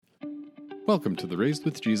Welcome to the Raised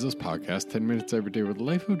with Jesus podcast, 10 minutes every day where the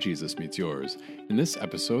life of Jesus meets yours. In this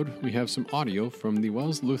episode, we have some audio from the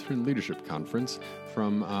Wells Lutheran Leadership Conference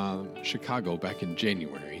from Chicago back in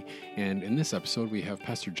January. And in this episode, we have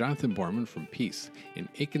Pastor Jonathan Borman from Peace in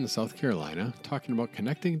Aiken, South Carolina, talking about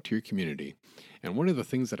connecting to your community. And one of the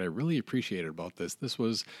things that I really appreciated about this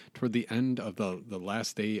was toward the end of the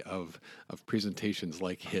last day of presentations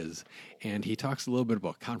like his. And he talks a little bit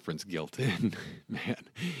about conference guilt. And man,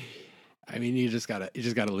 I mean, you just gotta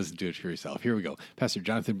listen to it for yourself. Here we go. Pastor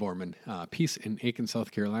Jonathan Borman, Peace in Aiken, South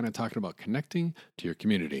Carolina, talking about connecting to your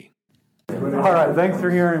community. All right, thanks for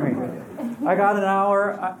hearing me. I got an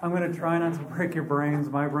hour. I'm going to try not to break your brains.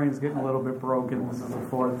 My brain's getting a little bit broken. This is the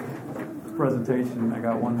fourth presentation. I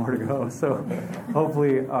got one more to go. So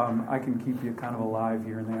hopefully I can keep you kind of alive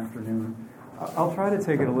here in the afternoon. I'll try to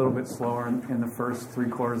take it a little bit slower in the first three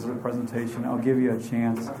quarters of the presentation. I'll give you a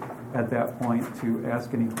chance at that point to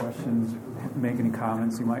ask any questions, make any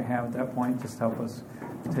comments you might have at that point. Just help us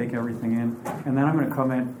take everything in. And then I'm going to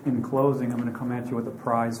come in closing, I'm going to come at you with a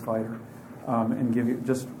prize fighter and give you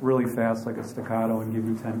just really fast, like a staccato, and give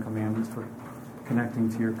you 10 commandments for connecting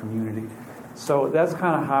to your community. So that's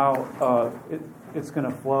kind of how it's going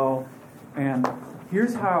to flow. And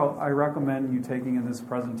here's how I recommend you taking in this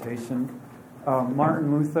presentation.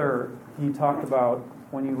 Martin Luther, he talked about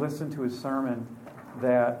when you listen to his sermon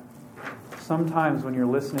that sometimes when you're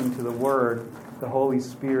listening to the Word, the Holy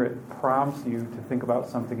Spirit prompts you to think about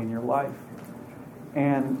something in your life.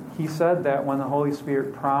 And he said that when the Holy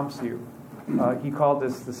Spirit prompts you, he called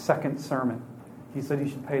this the second sermon. He said you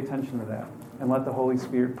should pay attention to that and let the Holy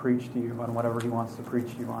Spirit preach to you on whatever he wants to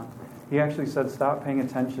preach to you on. He actually said stop paying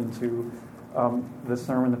attention to the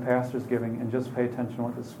sermon the pastor's giving and just pay attention to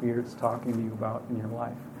what the Spirit's talking to you about in your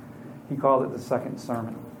life. He called it the second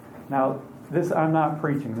sermon. Now, this I'm not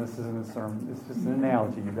preaching. This isn't a sermon. It's just an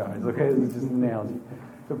analogy, you guys. Okay, this is just an analogy.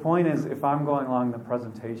 The point is, if I'm going along the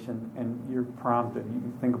presentation and you're prompted,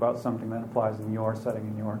 you think about something that applies in your setting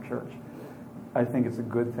in your church, I think it's a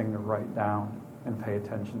good thing to write down and pay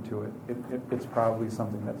attention to it. It's probably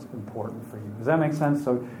something that's important for you. Does that make sense?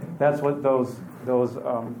 So that's what those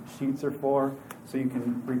sheets are for, so you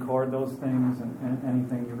can record those things and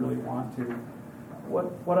anything you really want to.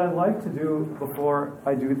 What I like to do before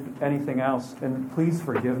I do anything else, and please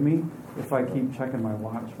forgive me if I keep checking my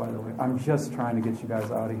watch, by the way. I'm just trying to get you guys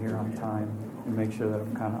out of here on time and make sure that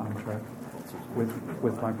I'm kind of on track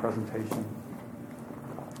with my presentation.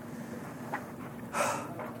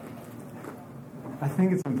 I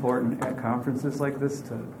think it's important at conferences like this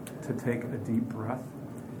to take a deep breath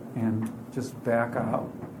and just back out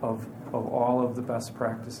of all of the best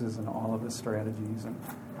practices and all of the strategies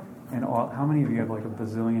and all. How many of you have like a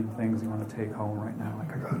bazillion things you want to take home right now?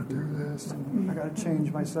 Like, I got to do this, and I got to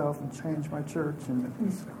change myself and change my church, and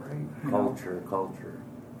it's great. Culture.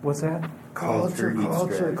 What's that? Culture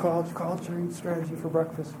eats strategy for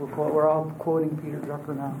breakfast. We're all quoting Peter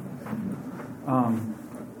Drucker now.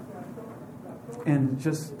 And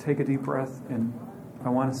just take a deep breath, and I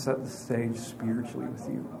want to set the stage spiritually with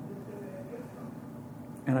you.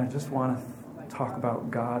 And I just want to talk about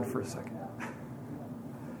God for a second.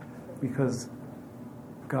 Because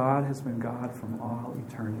God has been God from all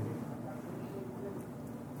eternity.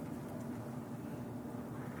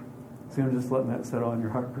 See, I'm just letting that settle on your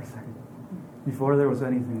heart for a second. Before there was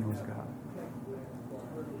anything, there was God.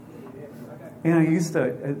 And I used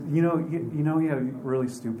to, you have really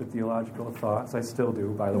stupid theological thoughts. I still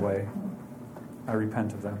do, by the way. I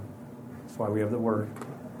repent of them. That's why we have the Word.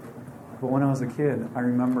 But when I was a kid, I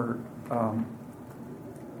remember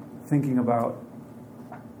thinking about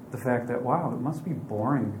the fact that, wow, it must be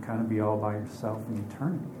boring to kind of be all by yourself in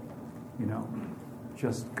eternity.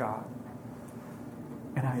 Just God.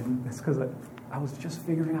 And it's because I was just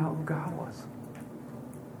figuring out who God was.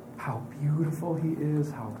 How beautiful He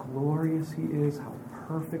is, how glorious He is, how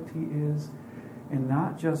perfect He is. And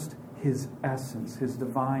not just His essence, His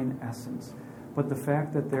divine essence, but the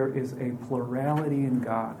fact that there is a plurality in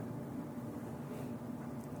God.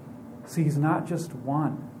 See, He's not just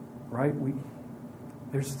one, right?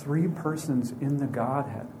 There's three persons in the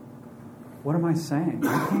Godhead. What am I saying?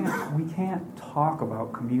 We can't talk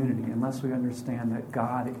about community unless we understand that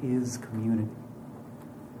God is community.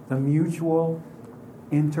 The mutual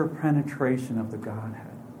interpenetration of the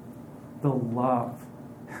Godhead, the love,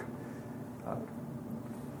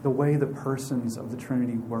 the way the persons of the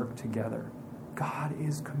Trinity work together. God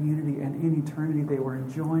is community, and in eternity they were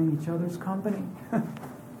enjoying each other's company.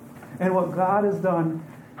 And what God has done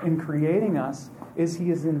in creating us is He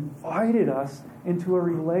has invited us into a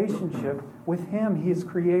relationship with Him. He has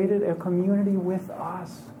created a community with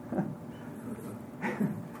us.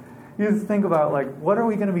 You just think about, like, what are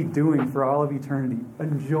we going to be doing for all of eternity?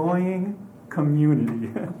 Enjoying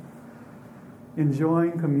community.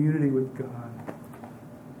 Enjoying community with God.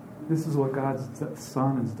 This is what God's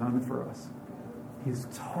Son has done for us. He's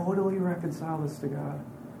totally reconciled us to God.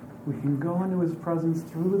 We can go into His presence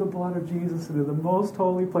through the blood of Jesus into the most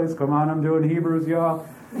holy place. Come on, I'm doing Hebrews, y'all.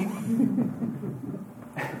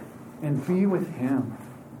 And be with Him.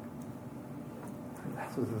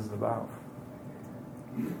 That's what this is about.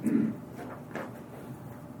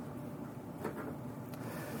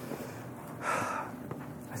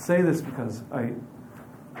 I say this because I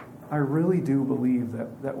really do believe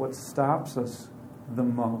that what stops us the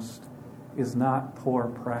most is not poor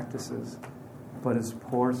practices, but is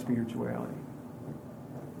poor spirituality.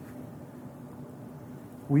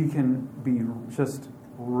 We can be just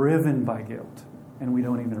riven by guilt, and we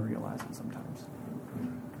don't even realize it sometimes.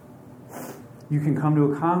 You can come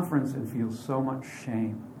to a conference and feel so much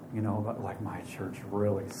shame, about, like, my church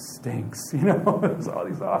really stinks, There's all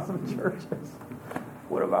these awesome churches.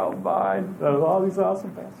 What about mine? There's all these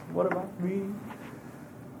awesome pastors. What about me?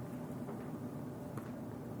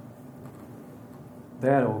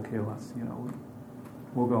 That'll kill us,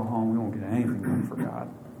 We'll go home. We won't get anything done for God.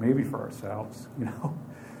 Maybe for ourselves,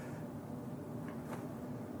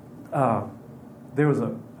 There was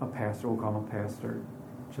a pastor, we'll call him a pastor,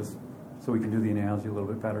 just so we can do the analogy a little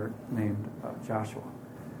bit better, named Joshua.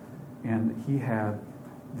 And he had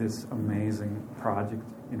this amazing project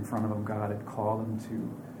in front of him. God had called him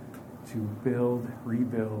to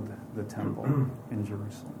rebuild the temple in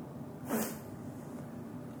Jerusalem.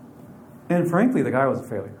 And frankly, the guy was a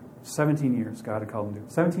failure. 17 years God had called him to do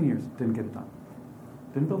it. 17 years, didn't get it done.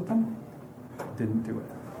 Didn't build a temple. Didn't do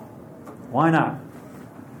it. Why not?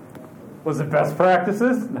 Was it best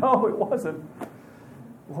practices? No, it wasn't.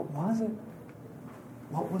 What was it?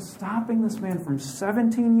 What was stopping this man from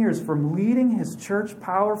 17 years from leading his church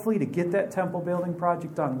powerfully to get that temple building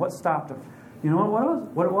project done? What stopped him? You know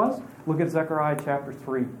what it was? Look at Zechariah chapter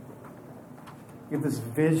 3. You have this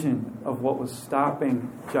vision of what was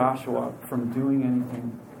stopping Joshua from doing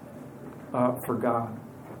anything for God.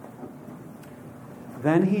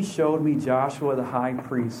 Then he showed me Joshua the high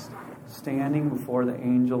priest standing before the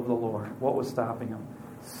angel of the Lord. What was stopping him?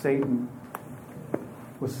 Satan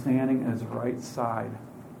was standing at his right side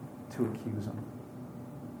to accuse him.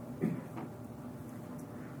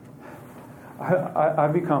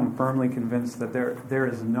 I've become firmly convinced that there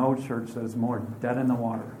is no church that is more dead in the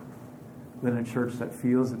water than a church that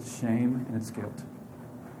feels its shame and its guilt.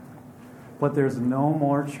 But there's no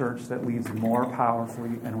more church that leads more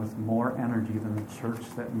powerfully and with more energy than the church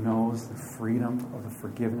that knows the freedom of the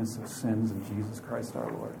forgiveness of sins in Jesus Christ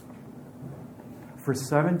our Lord. For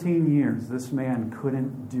 17 years, this man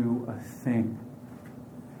couldn't do a thing.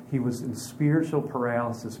 He was in spiritual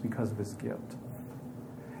paralysis because of his guilt.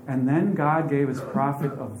 And then God gave his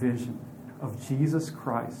prophet a vision of Jesus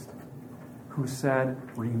Christ, who said,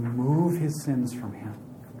 remove his sins from him.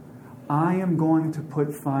 I am going to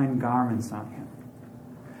put fine garments on him.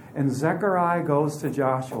 And Zechariah goes to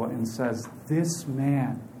Joshua and says, this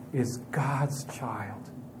man is God's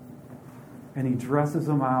child. And he dresses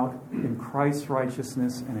him out in Christ's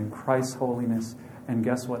righteousness and in Christ's holiness. And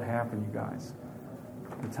guess what happened, you guys?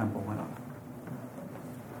 The temple went up.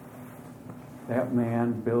 That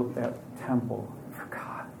man built that temple for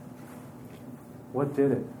God. What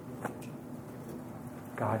did it?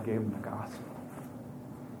 God gave him the gospel.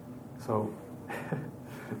 So,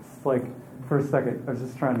 it's like, for a second, I was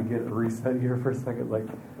just trying to get a reset here for a second. Like,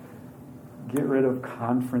 get rid of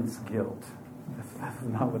conference guilt. That's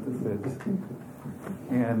not what this is.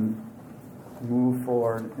 And move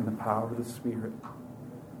forward in the power of the Spirit,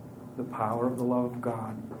 the power of the love of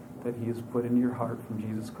God that He has put into your heart from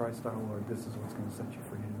Jesus Christ our Lord. This is what's going to set you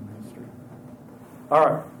free in the ministry. All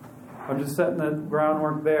right. I'm just setting the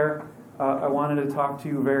groundwork there. I wanted to talk to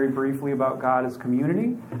you very briefly about God as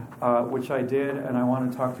community, which I did, and I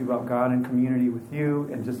want to talk to you about God and community with you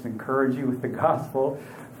and just encourage you with the gospel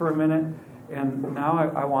for a minute. And now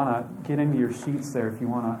I want to get into your sheets there if you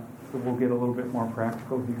want to. We'll get a little bit more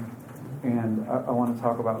practical here. And I want to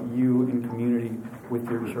talk about you in community with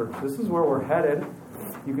your church. This is where we're headed.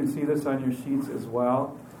 You can see this on your sheets as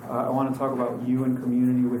well. I want to talk about you in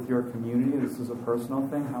community with your community. This is a personal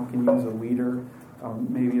thing. How can you as a leader,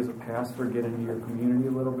 maybe as a pastor, get into your community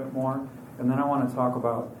a little bit more? And then I want to talk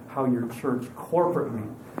about how your church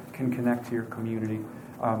corporately can connect to your community.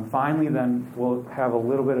 Finally, then, we'll have a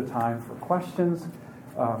little bit of time for questions,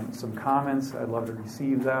 some comments. I'd love to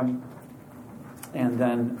receive them. And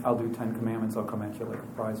then I'll do 10 Commandments. I'll come at you like a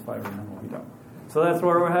prize fighter, and then we'll be done. So that's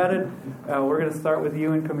where we're headed. We're going to start with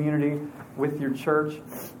you in community, with your church.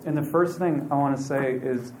 And the first thing I want to say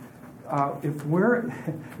is, if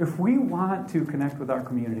we want to connect with our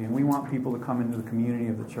community and we want people to come into the community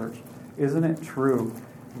of the church, isn't it true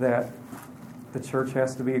that the church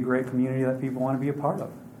has to be a great community that people want to be a part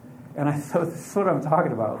of? And that's what I'm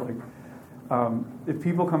talking about. Like, if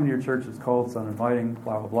people come to your church, it's cold, it's uninviting,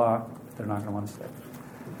 blah, blah, blah, they're not going to want to stay.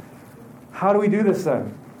 How do we do this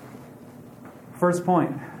then? First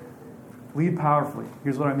point, lead powerfully.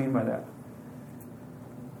 Here's what I mean by that.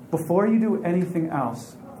 Before you do anything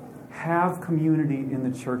else, have community in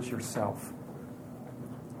the church yourself.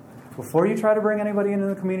 Before you try to bring anybody into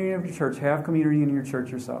the community of your church, have community in your church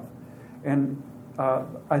yourself. And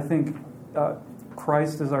I think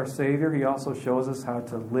Christ is our Savior. He also shows us how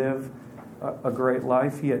to live a great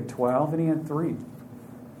life. He had 12 and he had 3.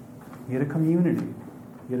 He had a community.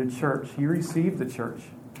 He had a church. He received the church.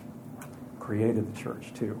 Created the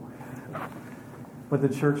church too. But the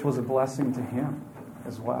church was a blessing to him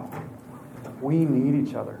as well. We need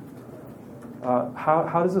each other.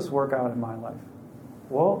 How does this work out in my life?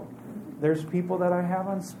 Well, there's people that I have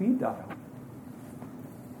on speed dial.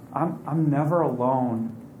 I'm never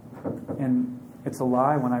alone, and it's a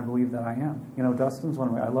lie when I believe that I am. You know, Dustin's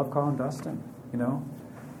one way. I love calling Dustin. You know,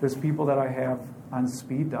 there's people that I have on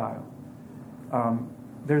speed dial.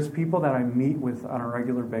 There's people that I meet with on a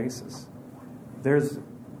regular basis. There's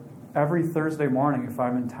every Thursday morning if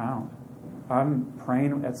I'm in town, I'm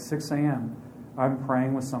praying at 6 a.m. I'm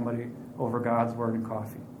praying with somebody over God's Word and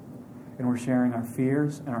coffee. And we're sharing our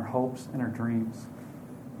fears and our hopes and our dreams.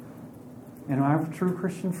 And I have a true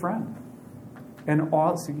Christian friend. And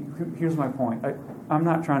here's my point. I'm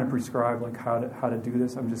not trying to prescribe like how to do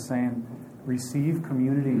this. I'm just saying, receive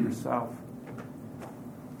community yourself.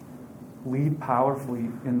 Lead powerfully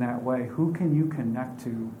in that way. Who can you connect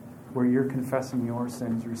to where you're confessing your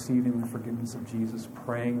sins, receiving the forgiveness of Jesus,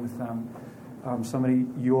 praying with them, somebody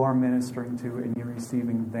you're ministering to, and you're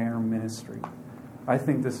receiving their ministry? I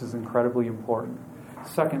think this is incredibly important.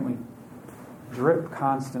 Secondly, drip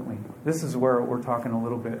constantly. This is where we're talking a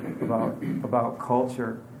little bit about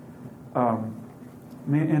culture.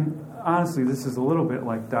 And honestly, this is a little bit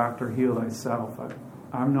like Dr. Heal Thyself.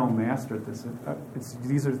 I'm no master at this.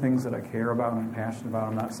 These are things that I care about and I'm passionate about.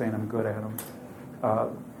 I'm not saying I'm good at them,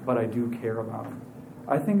 but I do care about them.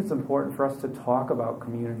 I think it's important for us to talk about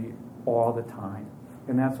community all the time.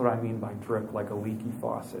 And that's what I mean by drip, like a leaky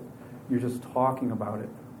faucet. You're just talking about it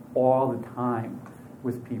all the time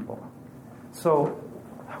with people. So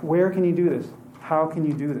where can you do this? How can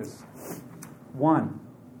you do this? 1,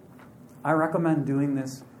 I recommend doing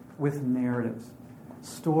this with narratives.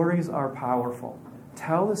 Stories are powerful.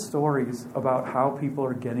 Tell the stories about how people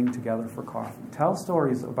are getting together for coffee. Tell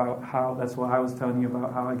stories about how, that's what I was telling you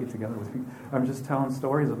about how I get together with people. I'm just telling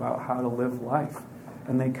stories about how to live life.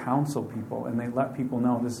 And they counsel people and they let people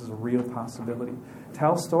know this is a real possibility.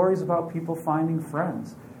 Tell stories about people finding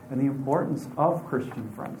friends and the importance of Christian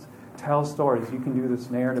friends. Tell stories. You can do this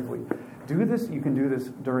narratively. Do this. You can do this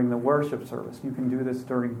during the worship service. You can do this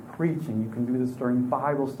during preaching. You can do this during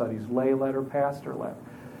Bible studies, lay-led or pastor-led.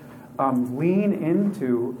 Lean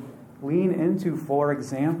into, for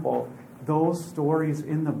example, those stories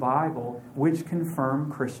in the Bible which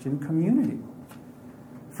confirm Christian community.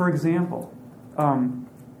 For example, one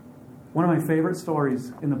of my favorite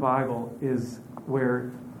stories in the Bible is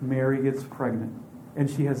where Mary gets pregnant, and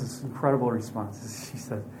she has this incredible response. She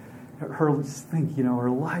said, her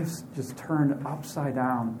life's just turned upside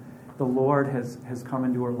down. The Lord has come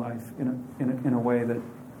into her life in a way that,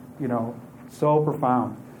 so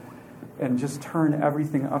profound, and just turned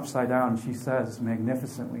everything upside down. She says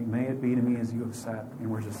magnificently, "May it be to me as you have said."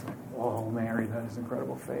 And we're just like, "Whoa, Mary, that is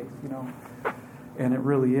incredible faith," and it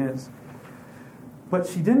really is. But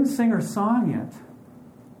she didn't sing her song yet.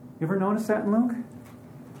 You ever notice that in Luke?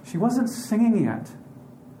 She wasn't singing yet.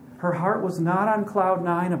 Her heart was not on cloud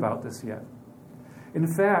 9 about this yet. In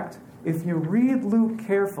fact, if you read Luke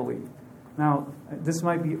carefully, now this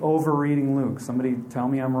might be overreading Luke. Somebody tell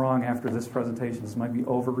me I'm wrong after this presentation. This might be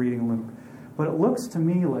overreading Luke. But it looks to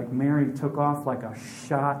me like Mary took off like a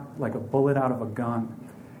shot, like a bullet out of a gun.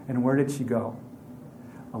 And where did she go?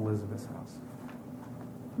 Elizabeth's house.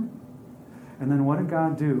 And then what did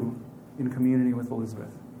God do in community with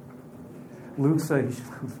Elizabeth? Luke said, he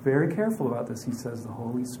was very careful about this. He says the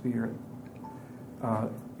Holy Spirit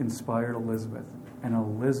inspired Elizabeth, and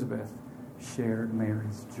Elizabeth shared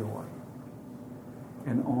Mary's joy.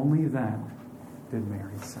 And only then did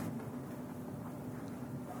Mary sing.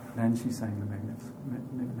 Then she sang the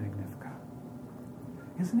Magnificat.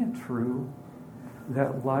 Isn't it true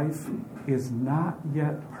that life is not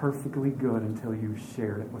yet perfectly good until you've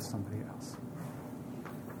shared it with somebody else.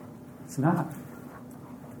 It's not.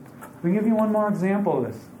 Let me give you one more example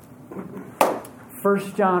of this.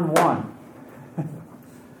 1 John 1.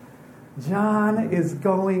 John is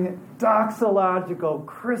going doxological,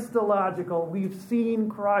 Christological. We've seen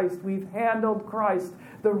Christ. We've handled Christ,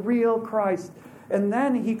 the real Christ. And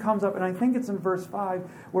then he comes up, and I think it's in verse 5,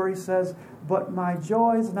 where he says, but my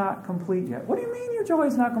joy is not complete yet. What do you mean your joy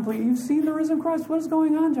is not complete? You've seen the risen Christ. What is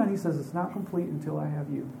going on, John? He says, it's not complete until I have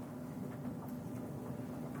you.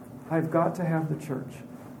 I've got to have the church.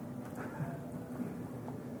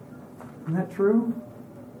 Isn't that true?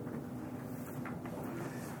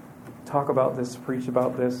 Talk about this, preach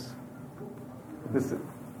about this.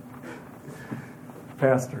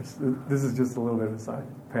 Pastors, this is just a little bit of a side.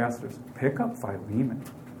 Pastors, pick up Philemon.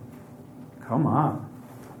 Come on.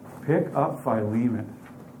 Pick up Philemon.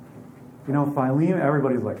 You know, Philemon,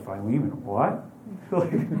 everybody's like, Philemon, what?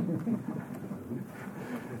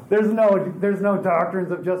 There's no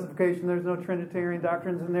doctrines of justification. There's no Trinitarian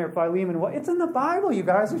doctrines in there. Philemon, what? It's in the Bible, you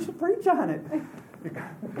guys. We should preach on it.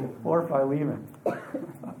 Or Philemon.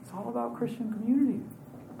 It's all about Christian community.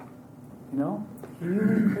 You know?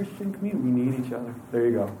 Healing Christian community. We need each other. There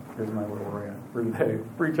you go. Here's my little rant for today.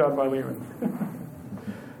 Preach on Philemon.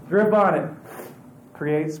 Drip on it.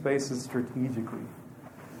 Create spaces strategically.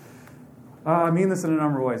 I mean this in a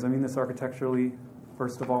number of ways. I mean this architecturally,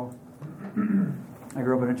 first of all. I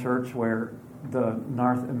grew up in a church where the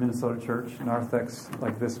North Minnesota church, Narthex,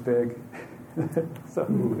 like this big, so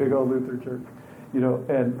big old Lutheran church, you know,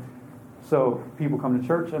 and so people come to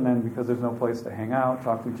church, and then because there's no place to hang out,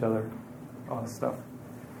 talk to each other, all this stuff,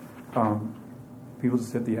 people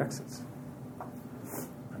just hit the exits.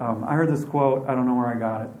 I heard this quote, I don't know where I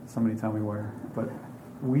got it, somebody tell me where, but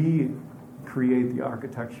we create the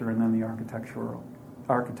architecture, and then the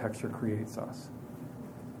architecture creates us.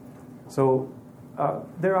 So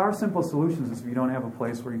there are simple solutions if you don't have a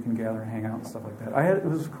place where you can gather and hang out and stuff like that. It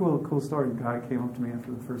was a cool story. A guy came up to me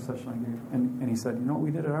after the first session I gave, and he said, you know what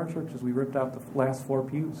we did at our church is we ripped out the last 4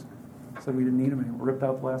 pews. Said we didn't need them anymore. Ripped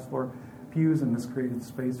out the last 4 pews, and this created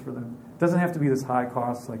space for them. It doesn't have to be this high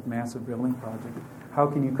cost, like massive building project. How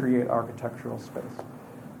can you create architectural space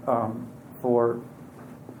for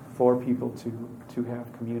people to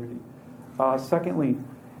have community? Secondly,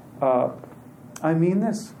 I mean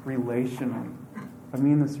this relationally.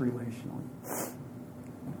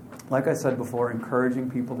 Like I said before, encouraging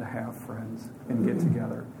people to have friends and get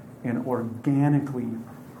together and organically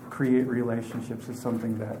create relationships is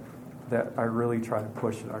something that I really try to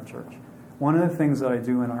push at our church. One of the things that I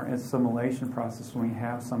do in our assimilation process when we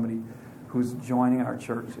have somebody who's joining our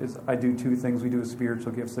church is I do 2 things. We do a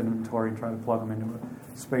spiritual gifts inventory and try to plug them into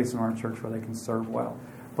a space in our church where they can serve well.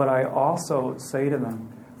 But I also say to them,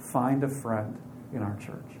 find a friend in our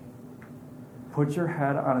church. Put your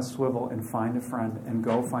head on a swivel and find a friend and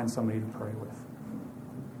go find somebody to pray with.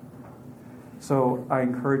 So I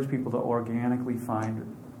encourage people to organically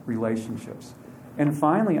find relationships. And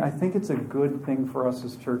finally, I think it's a good thing for us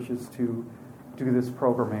as churches to do this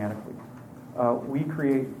programmatically. We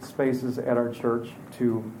create spaces at our church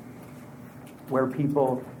where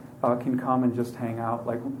people can come and just hang out.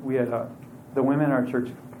 Like we had the women in our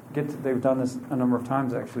church they've done this a number of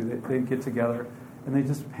times actually. They get together and they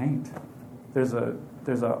just paint. There's a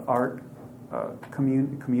art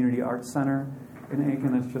community arts center in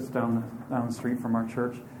Aiken that's just down the street from our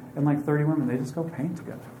church, and like 30 women, they just go paint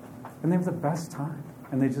together, and they have the best time,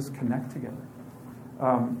 and they just connect together.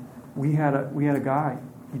 We had a guy.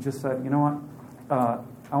 He just said, you know what?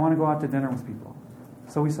 I want to go out to dinner with people.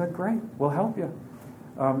 So we said, great, we'll help you.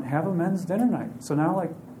 Have a men's dinner night. So now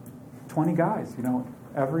like 20 guys, you know,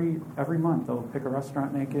 every month they'll pick a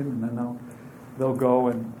restaurant in Aiken, and then they'll go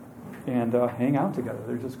and hang out together.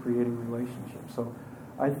 They're just creating relationships. So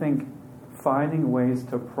I think finding ways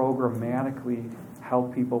to programmatically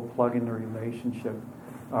help people plug into relationship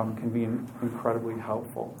can be incredibly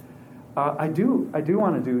helpful. I do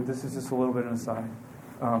want to do, this is just a little bit of an aside,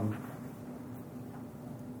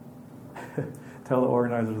 tell the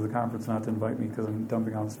organizers of the conference not to invite me because I'm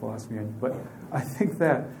dumping all this philosophy on you. But I think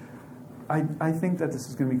that this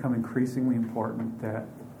is going to become increasingly important that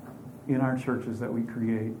in our churches that we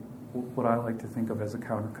create what I like to think of as a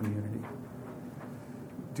counter community.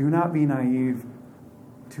 Do not be naive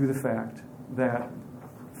to the fact that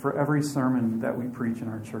for every sermon that we preach in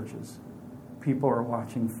our churches, people are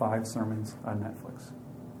watching 5 sermons on Netflix.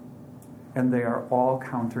 And they are all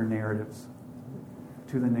counter narratives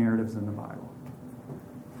to the narratives in the Bible.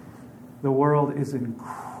 The world is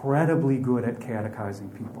incredibly good at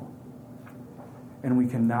catechizing people. And we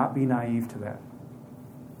cannot be naive to that.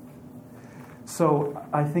 So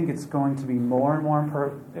I think it's going to be more and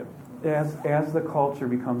more as the culture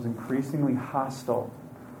becomes increasingly hostile.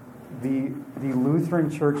 The Lutheran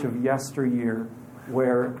Church of yesteryear,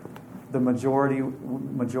 where the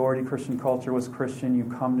majority Christian culture was Christian, you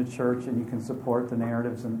come to church and you can support the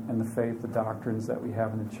narratives and the faith, the doctrines that we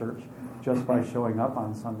have in the church just by showing up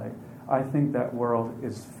on Sunday. I think that world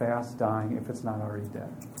is fast dying if it's not already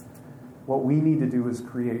dead. What we need to do is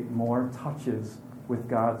create more touches with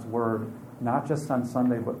God's Word, not just on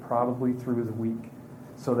Sunday, but probably through the week,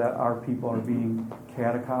 so that our people are being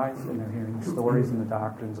catechized and they're hearing stories and the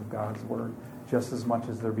doctrines of God's Word just as much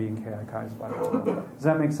as they're being catechized by the Word. Does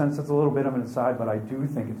that make sense? It's a little bit of an aside, but I do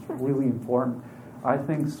think it's really important. I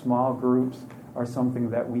think small groups are something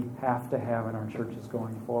that we have to have in our churches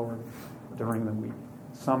going forward during the week.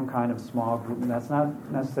 Some kind of small group, and that's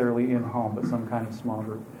not necessarily in home, but some kind of small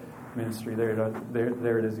group ministry. There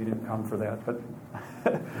it is. You didn't come for that, but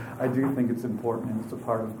I do think it's important, and it's a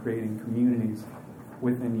part of creating communities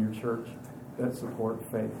within your church that support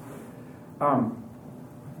faith.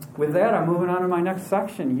 With that, I'm moving on to my next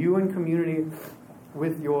section. You in community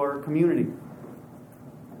with your community.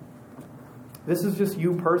 This is just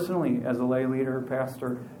you personally as a lay leader,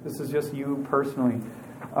 pastor. This is just you personally.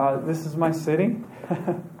 This is my city.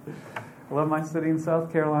 I love my city in South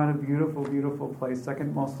Carolina. Beautiful, beautiful place.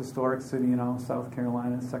 Second most historic city in all South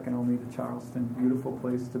Carolina. Second only to Charleston. Beautiful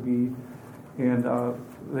place to be. And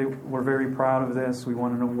we're very proud of this. We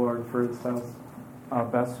won an award for the South's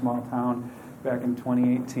best small town back in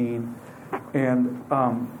 2018. And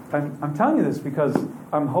I'm telling you this because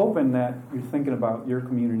I'm hoping that you're thinking about your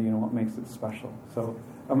community and what makes it special. So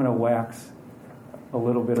I'm going to wax a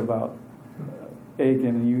little bit about Aiken,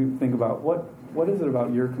 and you think about what is it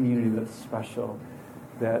about your community that's special,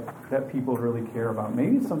 that people really care about.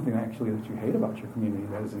 Maybe it's something actually that you hate about your community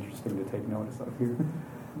that is interesting to take notice of here.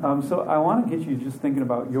 So I want to get you just thinking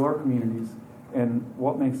about your communities and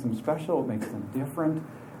what makes them special, what makes them different.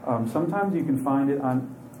 Sometimes you can find it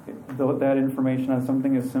on that information on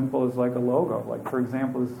something as simple as like a logo. Like, for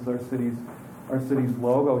example, this is our city's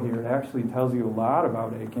logo here. It actually tells you a lot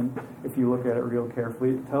about Aiken if you look at it real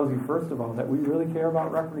carefully. It tells you, first of all, that we really care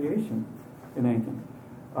about recreation in Aiken.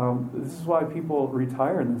 This is why people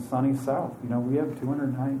retire in the sunny South. You know, we have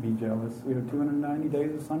 290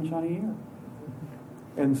 days of sunshine a year.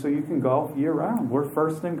 And so you can golf year-round. We're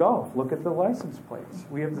first in golf. Look at the license plates.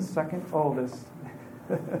 We have the second oldest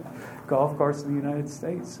golf course in the United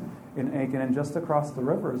States in Aiken, and just across the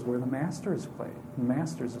river is where the Masters play. The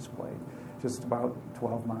Masters is played just about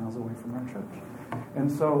 12 miles away from our church.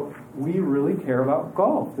 And so we really care about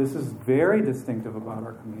golf. This is very distinctive about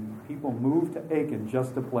our community. People move to Aiken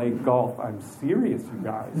just to play golf. I'm serious, you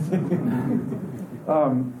guys.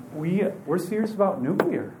 We're serious about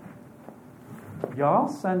nuclear. Y'all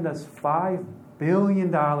send us $5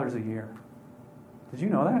 billion a year. Did you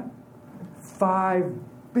know that? $5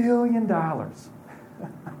 billion. That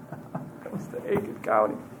was the Aiken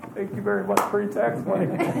County. Thank you very much for your tax money.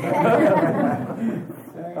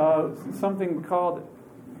 Something called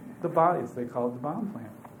the bodies. They call it the bomb plant.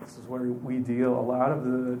 This is where we deal. A lot of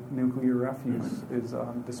the nuclear refuse is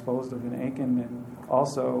disposed of in Aiken, and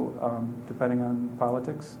also, depending on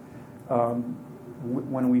politics,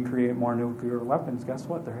 when we create more nuclear weapons, guess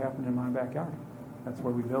what? They're happening in my backyard. That's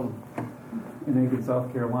where we build them, in Aiken,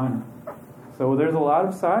 South Carolina. So there's a lot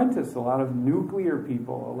of scientists, a lot of nuclear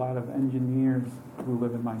people, a lot of engineers who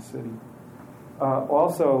live in my city.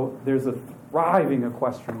 Also, there's a thriving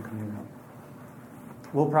equestrian community.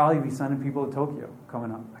 We'll probably be sending people to Tokyo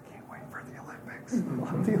coming up. I can't wait for the Olympics. I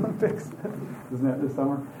love the Olympics. Isn't that this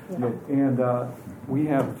summer? Yeah. And we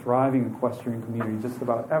have a thriving equestrian community. Just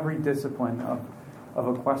about every discipline of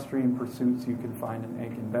equestrian pursuits you can find in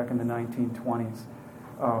Aiken. Back in the 1920s,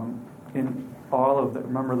 in all of the,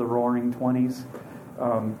 remember the Roaring '20s?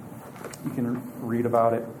 You can read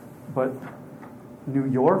about it. But New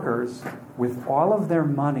Yorkers, with all of their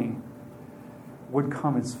money, would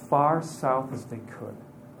come as far south as they could.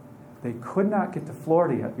 They could not get to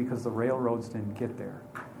Florida yet because the railroads didn't get there.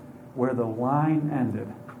 Where the line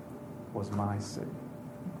ended was my city.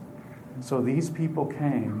 So these people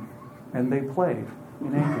came and they played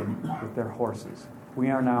in Aiken with their horses. We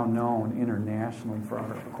are now known internationally for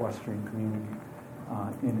our equestrian community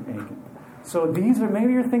in Aiken. So these are,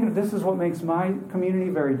 maybe you're thinking this is what makes my community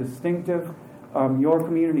very distinctive. Your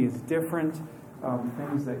community is different.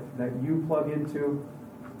 Things that you plug into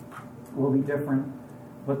will be different,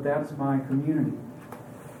 but that's my community.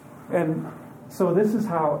 And so this is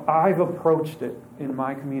how I've approached it in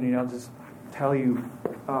my community. I'll just tell you,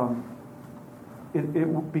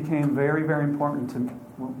 it became very, very important to me.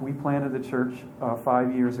 We planted the church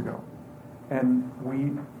 5 years ago. And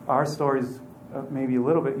our story's maybe a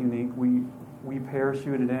little bit unique. We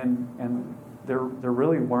parachuted in, and there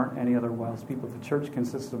really weren't any other Wells people. The church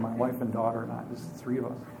consisted of my wife and daughter and I, just the three of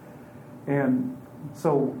us. And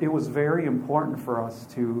so it was very important for us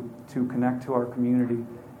to connect to our community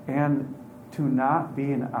and to not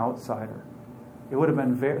be an outsider. It would have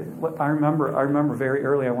been I remember very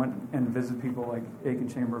early I went and visited people like Aiken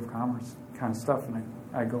Chamber of Commerce kind of stuff, and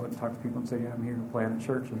I go and talk to people and say, yeah, I'm here to plant a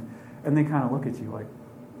church, and they kind of look at you like,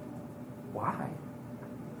 why?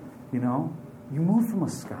 You know, you moved from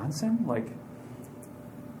Wisconsin? Like,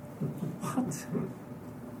 what?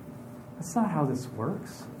 That's not how this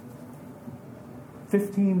works.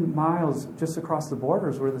 15 miles just across the border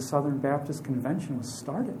is where the Southern Baptist Convention was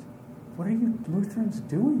started. What are you Lutherans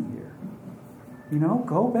doing here? You know,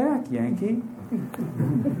 go back, Yankee.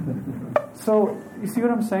 So, you see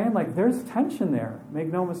what I'm saying? Like, there's tension there. Make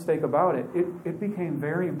no mistake about it. It became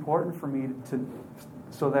very important for me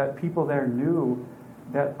so that people there knew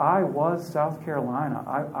that I was South Carolina.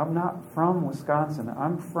 I'm not from Wisconsin.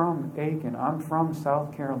 I'm from Aiken. I'm from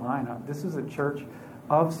South Carolina. This is a church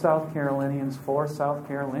of South Carolinians for South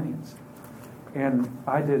Carolinians. And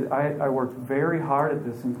I worked very hard at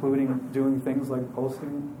this, including doing things like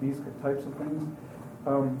posting these types of things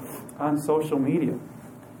on social media.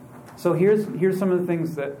 So here's some of the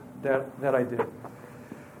things that I did.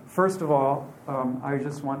 First of all, I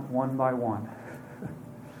just went one by one.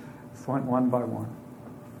 Just went one by one.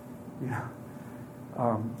 Yeah.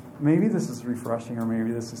 Maybe this is refreshing, or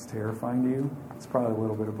maybe this is terrifying to you. It's probably a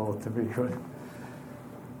little bit of both to be good.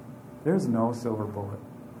 There's no silver bullet.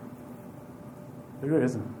 There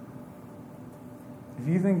isn't. If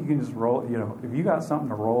you think you can just roll, if you got something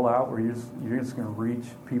to roll out where you're just going to reach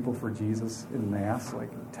people for Jesus in mass,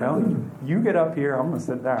 like I'm telling you get up here, I'm going to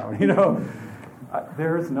sit down.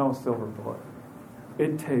 There is no silver bullet.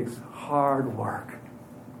 It takes hard work.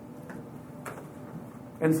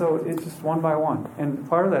 And so it's just one by one. And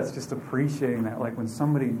part of that's just appreciating that. Like when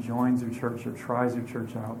somebody joins your church or tries your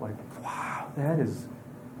church out, like, wow,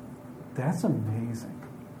 that's amazing.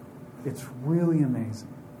 It's really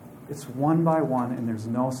amazing. It's one by one, and there's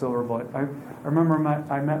no silver bullet. I remember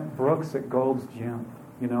I met Brooks at Gold's Gym.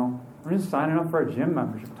 We're just signing up for a gym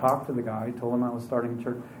membership. Talked to the guy, told him I was starting a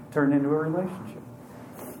church. Turned into a relationship.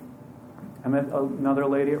 I met another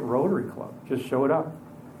lady at Rotary Club. Just showed up.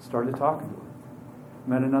 Started talking to her.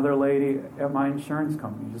 Met another lady at my insurance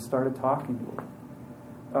company. Just started talking to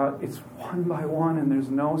her. It's one by one, and there's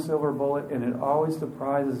no silver bullet, and it always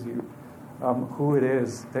surprises you who it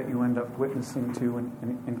is that you end up witnessing to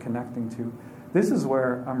and connecting to. This is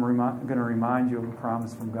where I'm going to remind you of a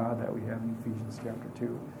promise from God that we have in Ephesians chapter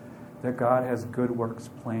 2, that God has good works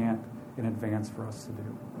planned in advance for us to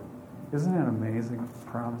do. Isn't it an amazing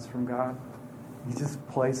promise from God? He just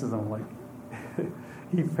places them like,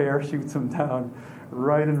 he parachutes them down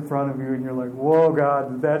right in front of you, and you're like, whoa, God,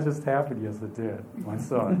 did that just happen? Yes, it did, my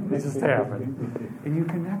son. It just happened. And you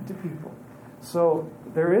connect to people. So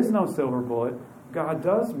there is no silver bullet. God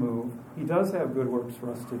does move. He does have good works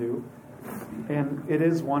for us to do. And it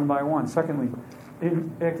is one by one. Secondly,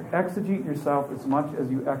 exegete yourself as much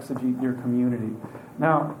as you exegete your community.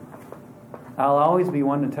 Now, I'll always be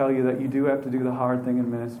one to tell you that you do have to do the hard thing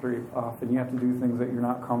in ministry often. You have to do things that you're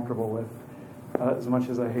not comfortable with, as much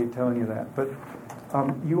as I hate telling you that. But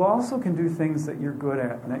you also can do things that you're good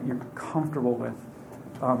at and that you're comfortable with.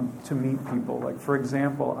 To meet people. Like, for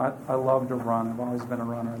example, I love to run. I've always been a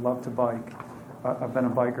runner. I love to bike. I've been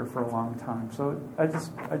a biker for a long time. So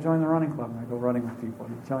I join the running club, and I go running with people.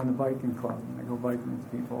 I join the biking club, and I go biking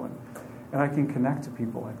with people. And I can connect to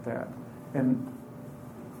people like that. And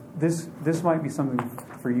this might be something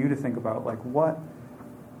for you to think about. Like, what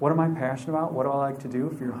am I passionate about? What do I like to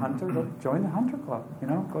do? If you're a hunter, go join the hunter club.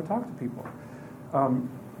 Go talk to people.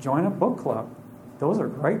 Join a book club. Those are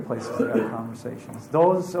great places to have conversations.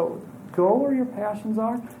 So go where your passions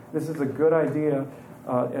are. This is a good idea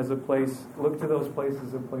as a place. Look to those places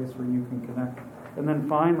as a place where you can connect. And then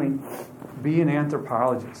finally, be an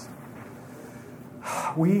anthropologist.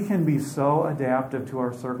 We can be so adaptive to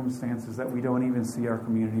our circumstances that we don't even see our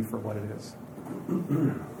community for what it is.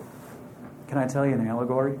 Can I tell you an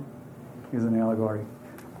allegory? Here's an allegory.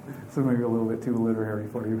 This is maybe a little bit too literary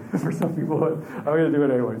for you, for some people, but I'm going to do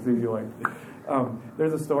it anyway, see if you like it.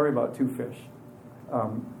 There's a story about two fish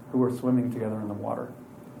who were swimming together in the water.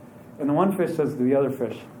 And the one fish says to the other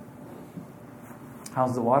fish,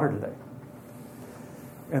 "How's the water today?"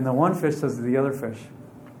 And the one fish says to the other fish,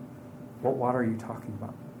 "What water are you talking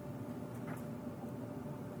about?"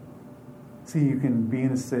 See, you can be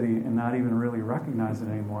in a city and not even really recognize it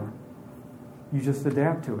anymore. You just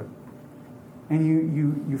adapt to it. And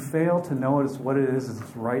you fail to notice what it is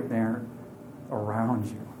that's right there around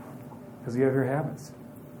you. Because you have your habits.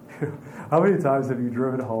 How many times have you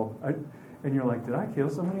driven home and you're like, did I kill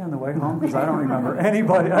somebody on the way home? Because I don't remember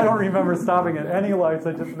anybody. I don't remember stopping at any lights.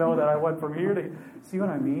 I just know that I went from here to... See what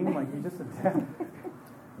I mean? Like, you just...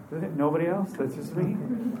 Nobody else? That's just me?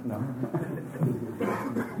 No.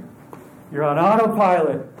 You're on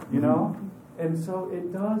autopilot, you know? And so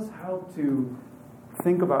it does help to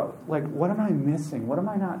think about, like, what am I missing? What am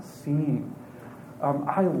I not seeing?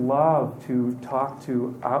 I love to talk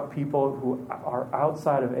to people who are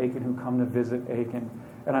outside of Aiken who come to visit Aiken.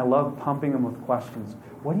 And I love pumping them with questions.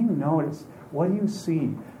 What do you notice? What do you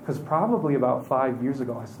see? Because probably about 5 years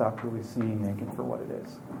ago, I stopped really seeing Aiken for what it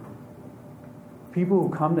is. People who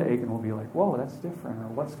come to Aiken will be like, whoa, that's different, or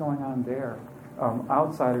what's going on there?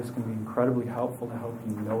 Outsiders can be incredibly helpful to help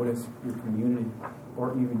you notice your community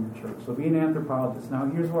or even your church. So be an anthropologist. Now,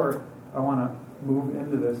 here's where I want to move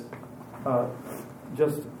into this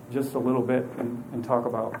just a little bit and talk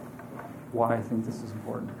about why I think this is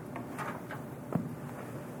important.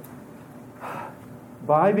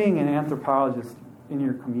 By being an anthropologist in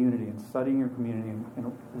your community and studying your community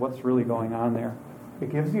and what's really going on there, it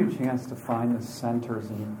gives you a chance to find the centers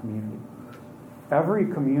in your community. Every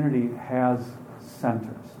community has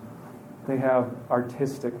centers. They have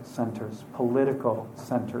artistic centers, political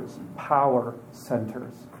centers, power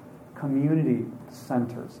centers, community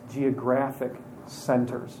centers, geographic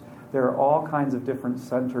centers. There are all kinds of different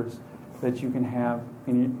centers that you can have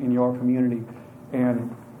in your community.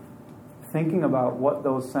 And thinking about what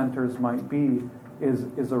those centers might be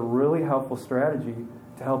is a really helpful strategy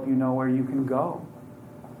to help you know where you can go.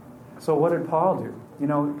 So what did Paul do? You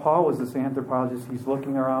know, Paul was this anthropologist. He's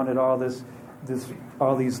looking around at all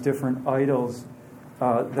these different idols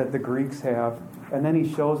that the Greeks have, and then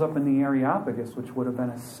he shows up in the Areopagus, which would have been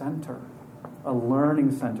a center, a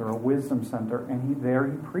learning center, a wisdom center, and there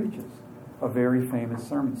he preaches a very famous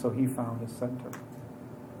sermon. So he found a center.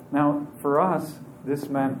 Now, for us, this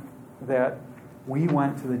meant that we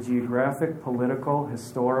went to the geographic, political,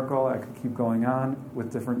 historical, I could keep going on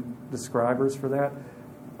with different describers for that,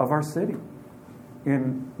 of our city.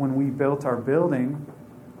 And when we built our building,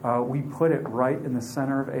 we put it right in the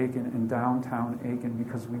center of Aiken, in downtown Aiken,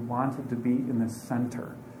 because we wanted to be in the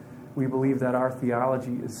center. We believe that our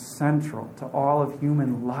theology is central to all of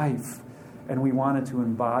human life, and we wanted to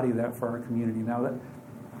embody that for our community. Now,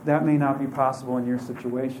 that may not be possible in your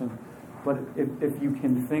situation, but if you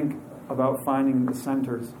can think about finding the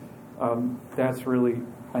centers, that's really,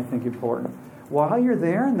 I think, important. While you're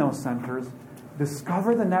there in those centers,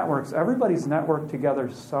 discover the networks. Everybody's networked together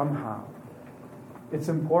somehow. It's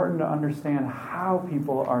important to understand how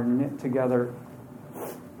people are knit together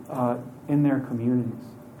in their communities.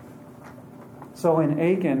 So in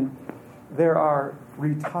Aiken, there are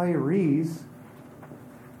retirees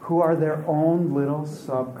who are their own little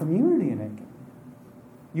sub-community in Aiken.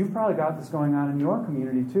 You've probably got this going on in your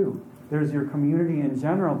community too. There's your community in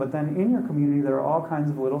general, but then in your community there are all kinds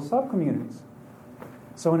of little sub-communities.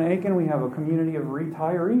 So in Aiken we have a community of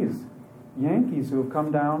retirees, Yankees who have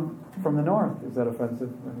come down from the north. Is that offensive?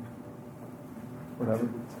 Whatever,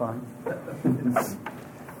 it's fine.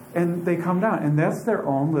 And they come down, and that's their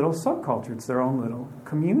own little subculture. It's their own little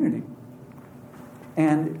community.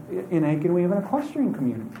 And in Aiken we have an equestrian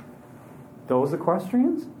community. Those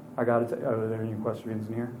equestrians, I got to tell you, are there any equestrians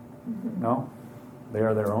in here? No? They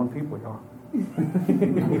are their own people, y'all.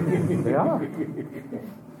 They are.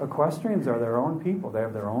 Equestrians are their own people. They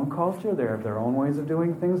have their own culture. They have their own ways of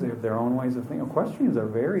doing things. They have their own ways of thinking. Equestrians are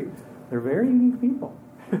very unique people.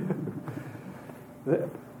 The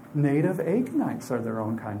native Aikenites are their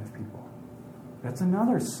own kind of people. That's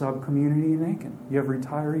another sub-community in Aiken. You have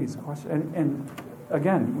retirees. And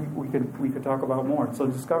again, we could talk about more. So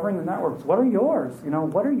discovering the networks. What are yours?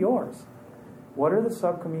 What are yours? What are the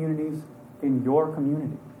sub-communities in your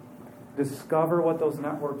community? Discover what those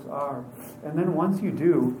networks are. And then once you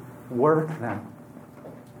do, work them.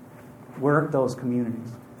 Work those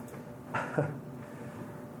communities.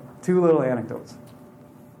 2 little anecdotes.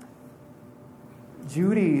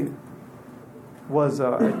 Judy was,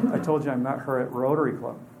 I told you I met her at Rotary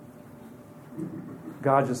Club.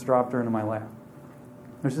 God just dropped her into my lap.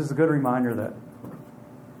 Which is a good reminder that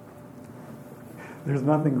there's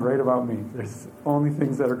nothing great about me. There's only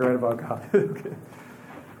things that are great about God.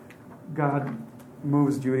 God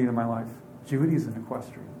moves Judy into my life. Judy's an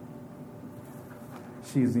equestrian.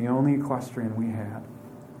 She's the only equestrian we had.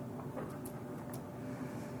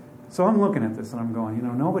 So I'm looking at this and I'm going,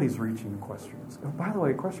 nobody's reaching equestrians. Oh, by the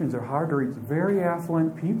way, equestrians are hard to reach. Very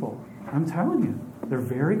affluent people. I'm telling you. They're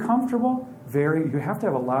very comfortable, You have to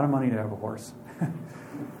have a lot of money to have a horse. I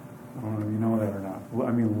don't know if you know that or not.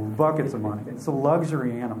 I mean, buckets of money. It's a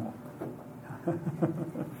luxury animal.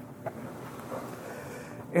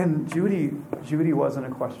 And Judy was an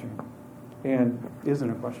equestrian and is an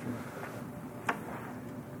equestrian.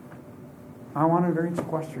 I wanted to reach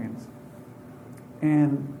equestrians.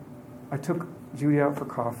 And I took Judy out for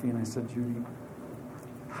coffee and I said, Judy,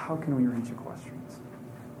 how can we reach equestrians?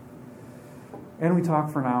 And we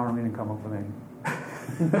talked for an hour and we didn't come up with anything.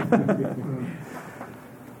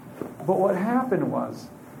 But what happened was,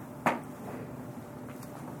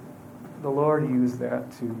 the Lord used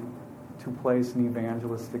that to place an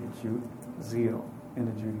evangelistic zeal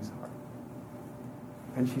into Judy's heart.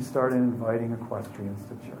 And she started inviting equestrians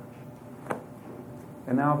to church.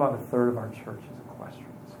 And now about a third of our church is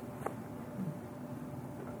equestrians.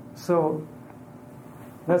 So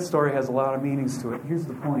that story has a lot of meanings to it. Here's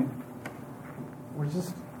the point.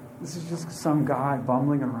 This is just some guy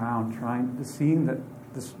bumbling around seeing that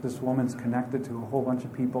this woman's connected to a whole bunch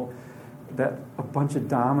of people, that a bunch of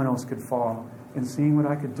dominoes could fall, and seeing what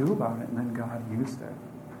I could do about it, and then God used it.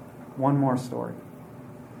 One more story.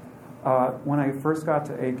 When I first got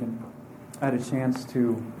to Aiken, I had a chance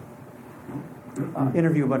to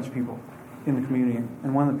interview a bunch of people in the community,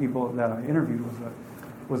 and one of the people that I interviewed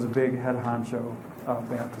was a big head honcho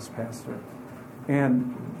Baptist pastor.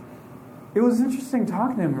 And it was interesting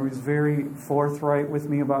talking to him. He was very forthright with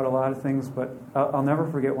me about a lot of things, but I'll never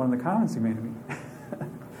forget one of the comments he made to me.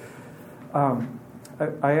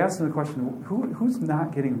 I asked him the question, who's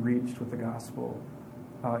not getting reached with the gospel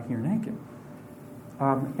here in Aiken?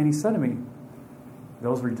 And he said to me,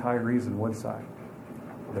 those retirees in Woodside,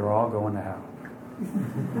 they're all going to hell.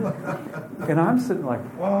 And I'm sitting like,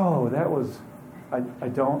 whoa, that was,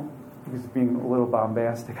 he was being a little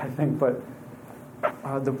bombastic, I think, but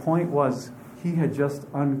the point was, he had just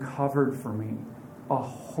uncovered for me a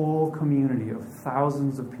whole community of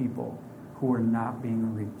thousands of people who were not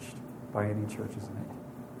being reached by any churches in Aiken.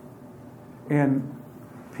 And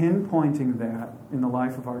pinpointing that in the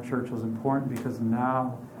life of our church was important, because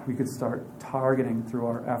now we could start targeting through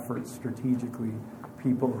our efforts strategically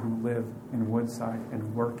people who live in Woodside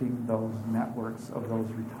and working those networks of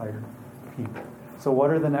those retired people. So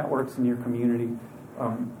what are the networks in your community?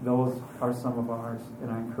 Those are some of ours,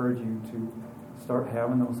 and I encourage you to start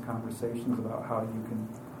having those conversations about how you can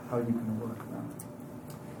work them.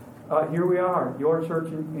 Here we are, your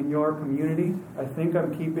church in your community. I think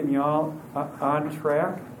I'm keeping y'all on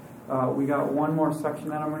track. We got one more section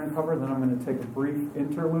that I'm going to cover, then I'm going to take a brief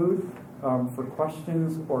interlude for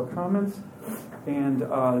questions or comments, and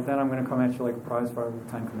then I'm going to come at you like a prize fighter with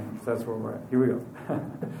 10 Commandments. That's where we're at. Here we go.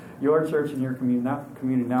 Your church in your community, not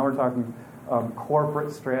community. Now we're talking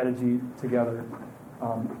corporate strategy together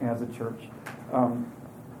as a church.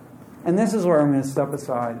 And this is where I'm going to step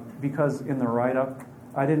aside, because in the write-up,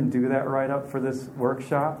 I didn't do that write-up for this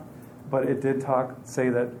workshop, but it did say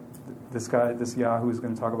that this Yahoo is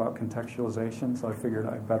going to talk about contextualization, so I figured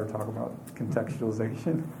I better talk about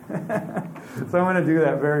contextualization. So I'm going to do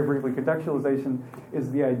that very briefly. Contextualization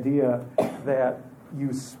is the idea that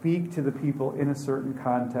you speak to the people in a certain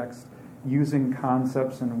context using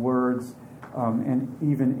concepts and words and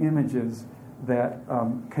even images that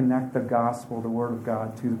connect the gospel, the Word of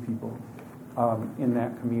God, to the people in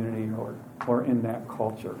that community or in that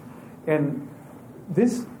culture. And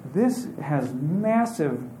this has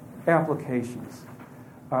massive applications.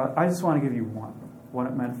 I just want to give you what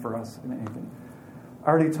it meant for us in Aiken. I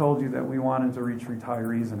already told you that we wanted to reach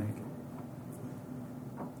retirees in Aiken.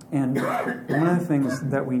 And one of the things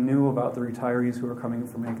that we knew about the retirees who are coming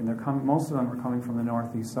from Aiken, most of them are coming from the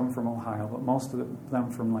Northeast, some from Ohio, but most of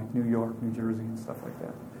them from like New York, New Jersey, and stuff like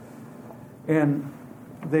that. And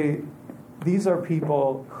these are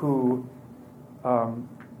people who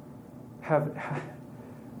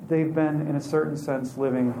they've been, in a certain sense,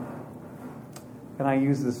 living, and I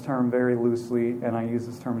use this term very loosely, and I use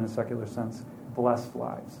this term in a secular sense, blessed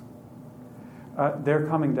lives. They're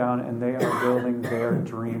coming down and they are building their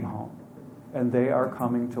dream home. And they are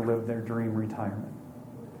coming to live their dream retirement.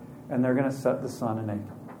 And they're going to set the sun in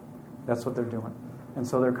Aiken. That's what they're doing. And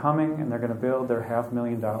so they're coming and they're going to build their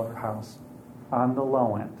 $500,000 house on the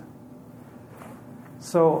low end.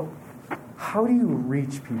 So how do you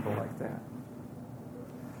reach people like that?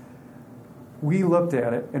 We looked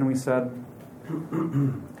at it and we said,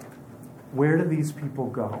 where do these people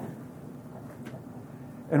go?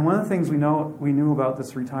 And one of the things we knew about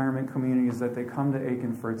this retirement community is that they come to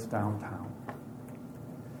Aiken for its downtown.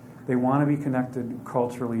 They want to be connected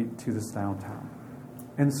culturally to this downtown.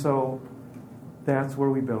 And so that's where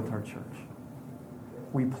we built our church.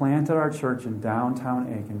 we planted our church in downtown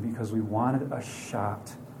Aiken because we wanted a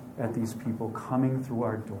shot at these people coming through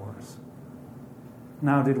our doors.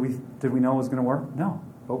 Now, did we know it was going to work? No,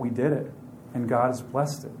 but we did it, and God has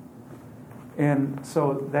blessed it. And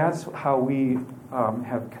so that's how we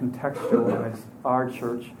have contextualized our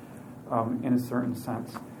church in a certain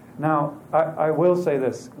sense. Now, I will say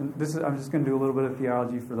this. I'm just going to do a little bit of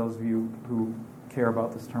theology for those of you who care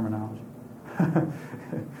about this terminology.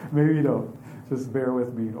 Maybe you don't. Just bear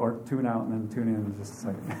with me, or tune out and then tune in just a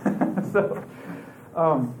second. So,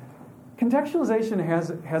 contextualization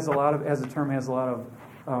has a lot of, as a term, has a lot of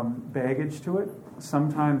baggage to it.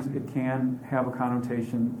 Sometimes it can have a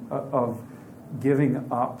connotation of giving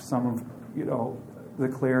up some of, the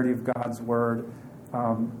clarity of God's word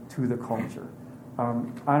to the culture.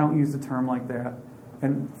 I don't use the term like that,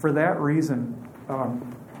 and for that reason,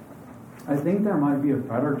 I think there might be a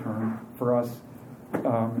better term for us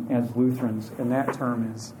as Lutherans, and that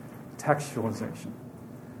term is textualization.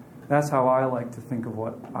 That's how I like to think of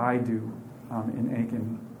what I do in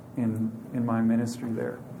Aiken in my ministry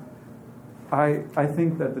there. I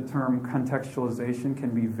think that the term contextualization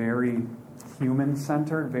can be very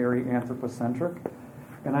human-centered, very anthropocentric,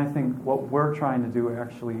 and I think what we're trying to do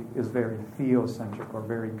actually is very theocentric or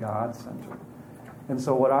very God-centered. And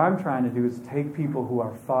so what I'm trying to do is take people who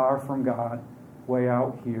are far from God way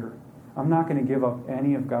out here. I'm not going to give up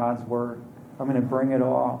any of God's word. I'm going to bring it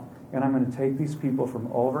all. And I'm going to take these people from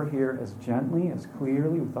over here as gently, as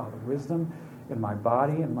clearly, with all the wisdom in my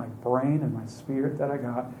body and my brain and my spirit that I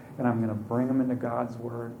got, and I'm going to bring them into God's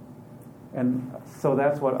word. And so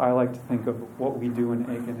that's what I like to think of what we do in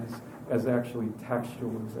Aiken as actually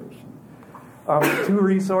textualization. 2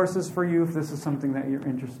 resources for you if this is something that you're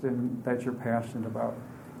interested in, that you're passionate about.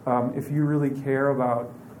 If you really care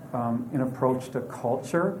about an approach to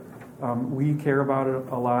culture, we care about it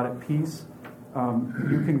a lot at Peace.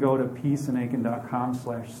 You can go to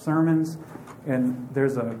peaceandaiken.com/sermons, and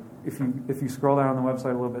there's if you scroll down on the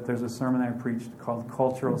website a little bit, there's a sermon I preached called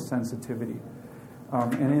Cultural Sensitivity.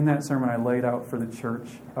 And in that sermon, I laid out for the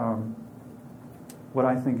church what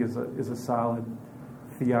I think is a solid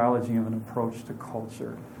theology of an approach to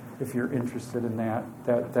culture. If you're interested in that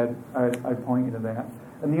I point you to that.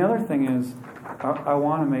 And the other thing is, I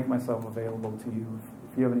want to make myself available to you.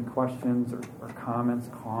 If you have any questions or comments,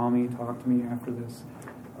 call me, talk to me after this.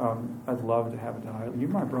 I'd love to have a dialogue. You're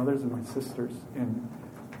my brothers and my sisters, and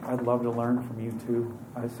I'd love to learn from you too.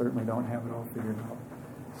 I certainly don't have it all figured out.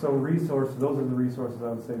 So resources, those are the resources I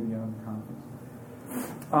would say beyond the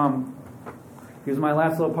conference. Here's my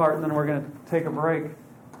last little part, and then we're going to take a break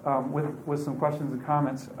with some questions and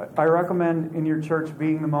comments. I recommend in your church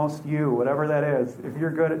being the most you, whatever that is. If you're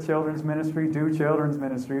good at children's ministry, do children's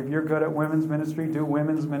ministry. If you're good at women's ministry, do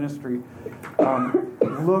women's ministry.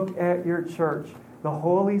 Look at your church. The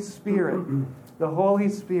Holy Spirit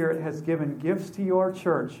has given gifts to your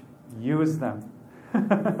church. Use them.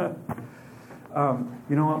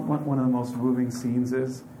 You know what one of the most moving scenes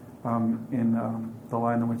is in The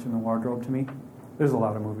Lion, the Witch, and the Wardrobe to me? There's a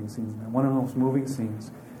lot of moving scenes in there. One of the most moving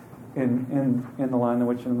scenes in The Lion, the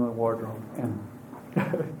Witch, and the Wardrobe. And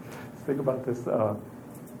think about this.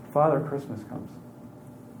 Father Christmas comes.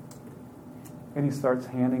 And he starts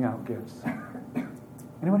handing out gifts.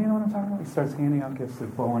 Anybody know what I'm talking about? He starts handing out gifts. The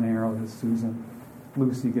bow and arrow to Susan.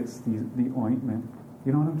 Lucy gets the ointment.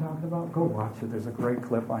 You know what I'm talking about? Go watch it. There's a great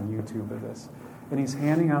clip on YouTube of this. And he's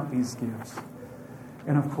handing out these gifts.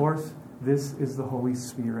 And of course, this is the Holy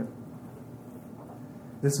Spirit.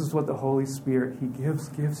 This is what the Holy Spirit, he gives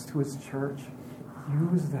gifts to his church.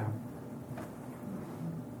 Use them.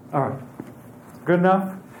 All right. Good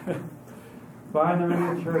enough? Find them in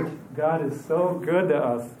your church. God is so good to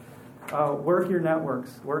us. Work your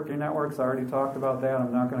networks. Work your networks. I already talked about that.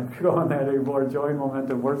 I'm not going to go on that anymore. Join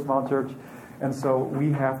Momentum. We're a small church. And so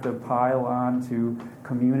we have to pile on to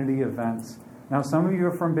community events. Now, some of you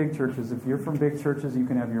are from big churches. If you're from big churches, you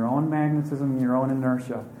can have your own magnetism and your own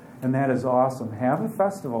inertia. And that is awesome. Have a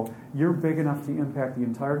festival. You're big enough to impact the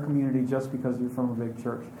entire community just because you're from a big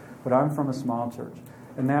church. But I'm from a small church.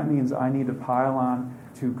 And that means I need to pile on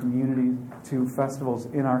to festivals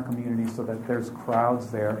in our community so that there's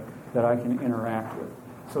crowds there that I can interact with.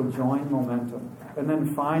 So join Momentum. And then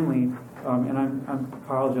finally, and I'm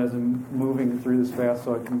apologizing, moving through this fast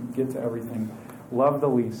so I can get to everything. Love the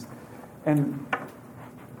least. And,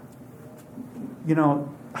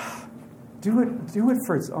 do it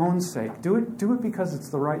for its own sake. Do it because it's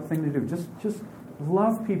the right thing to do. Just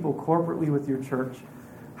love people corporately with your church,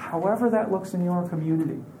 however that looks in your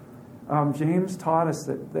community. James taught us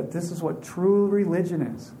that this is what true religion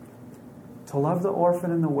is, to love the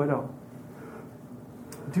orphan and the widow.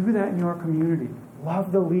 Do that in your community.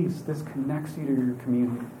 Love the least. This connects you to your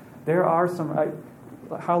community. There are some,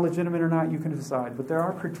 how legitimate or not you can decide, but there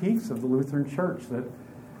are critiques of the Lutheran Church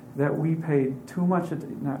that we pay too much.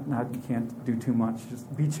 Not you can't do too much.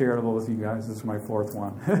 Just be charitable with you guys. This is my fourth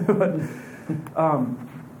one. But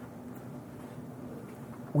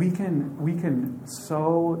we can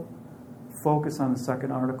so focus on the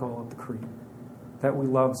second article of the Creed that we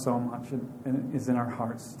love so much and is in our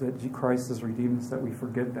hearts, that Christ has redeemed us, that we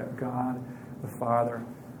forget that God, the Father,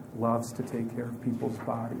 loves to take care of people's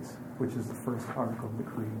bodies, which is the first article of the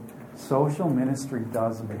Creed. Social ministry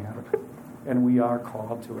does matter, and we are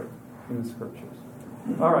called to it in the Scriptures.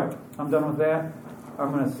 All right, I'm done with that.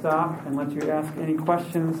 I'm going to stop and let you ask any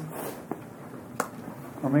questions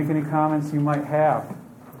or make any comments you might have.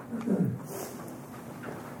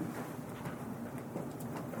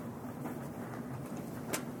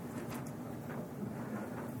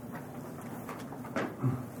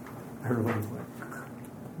 Everybody's like,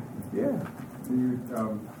 yeah. Can you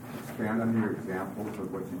expand on your examples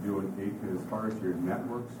of what you do in Aiken as far as your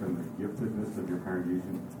networks and the giftedness of your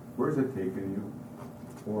congregation? Where's it taken you?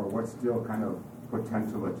 Or what still kind of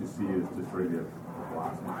potential that you see is just ready to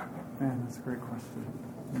blossom? Man, that's a great question.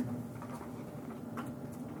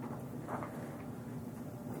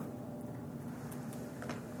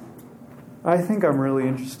 I think I'm really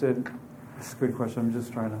interested. It's a good question. I'm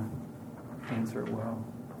just trying to answer it well.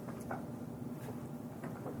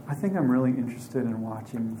 I think I'm really interested in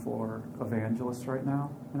watching for evangelists right now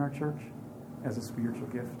in our church as a spiritual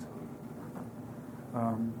gift.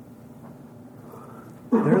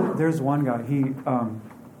 There's one guy.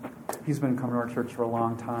 He's been coming to our church for a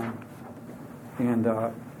long time, and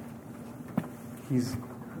he's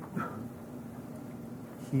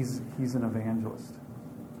an evangelist.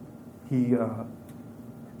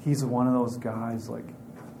 He's one of those guys, like,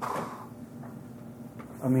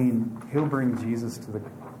 I mean, he'll bring Jesus to the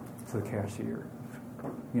cashier.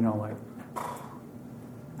 You know, like,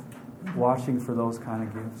 watching for those kind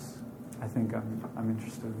of gifts. I think I'm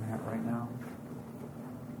interested in that right now.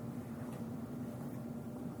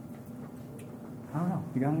 I don't know.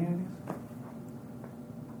 You got any ideas?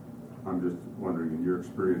 I'm just wondering, in your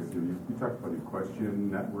experience, you talked about the question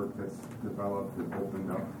network that's developed and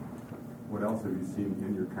opened up. What else have you seen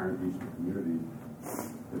in your congregation community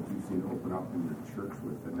that you've seen open up in your church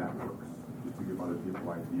with the networks, just to give other people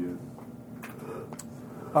ideas?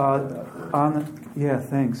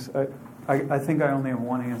 Thanks. I think I only have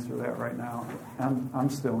one answer to that right now. I'm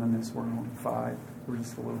still in this. We're only 5. We're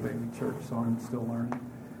just a little baby church, so I'm still learning.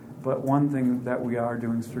 But one thing that we are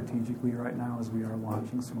doing strategically right now is we are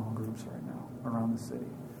launching small groups right now around the city.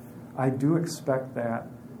 I do expect that,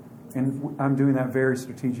 and I'm doing that very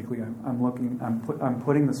strategically. I'm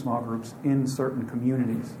putting the small groups in certain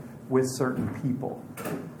communities with certain people,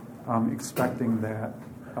 expecting that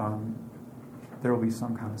there will be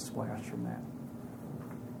some kind of splash from that.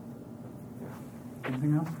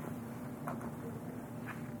 Anything else?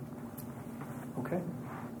 Okay.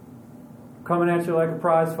 Coming at you like a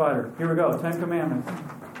prize fighter. Here we go. 10 Commandments.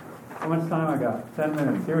 How much time I got? 10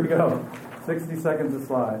 minutes. Here we go. 60 seconds a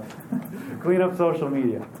slide. Clean up social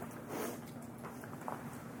media.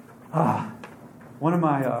 One of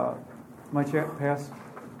my past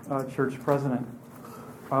church president,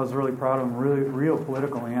 I was really proud of him. Really, real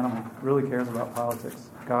political animal. Really cares about politics.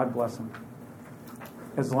 God bless him.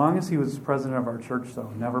 As long as he was president of our church,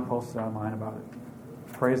 though, never posted online about it.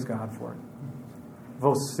 Praise God for it.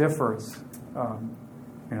 Vociferous.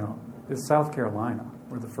 It's South Carolina.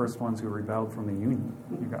 We're the first ones who rebelled from the Union,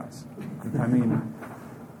 you guys. I mean,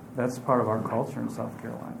 that's part of our culture in South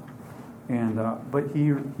Carolina. And but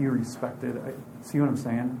he respected. See what I'm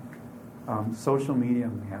saying? Social media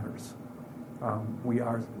matters. We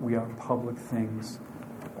are public things.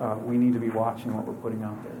 We need to be watching what we're putting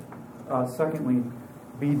out there. Secondly,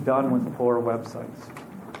 be done with poor websites.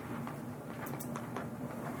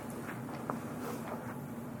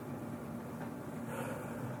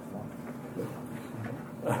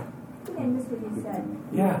 I missed what you said.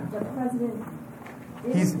 Yeah. The president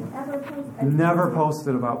He's ever post, never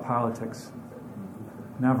posted about politics.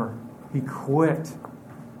 Never. He quit.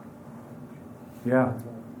 Yeah.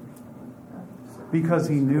 Because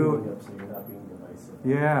he knew.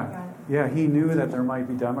 Yeah, he knew that there might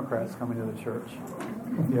be Democrats coming to the church.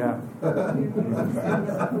 Yeah.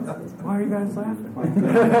 Why are you guys laughing?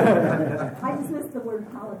 I just missed the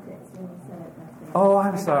word politics when you said it back there. Oh,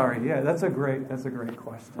 I'm sorry. Yeah, that's a great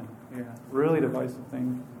question. Yeah, really divisive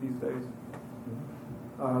thing these days.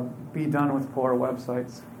 Be done with poor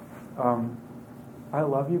websites. I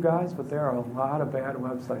love you guys, but there are a lot of bad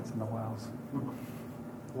websites in the WOWs.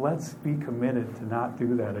 let's be committed to not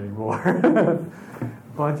do that anymore.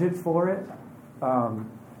 Budget for it.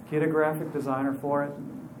 Get a graphic designer for it.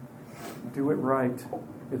 Do it right.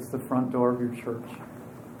 It's the front door of your church.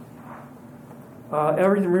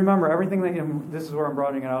 Everything that this is where I'm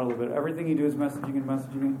broadening it out a little bit. Everything you do is messaging, and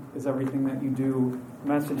messaging is everything that you do.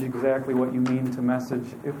 Message exactly what you mean to message.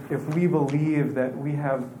 If we believe that we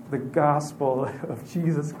have the gospel of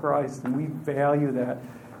Jesus Christ and we value that,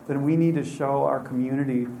 then we need to show our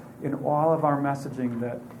community in all of our messaging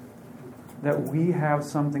that we have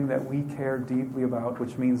something that we care deeply about,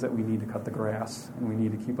 which means that we need to cut the grass and we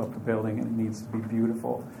need to keep up the building and it needs to be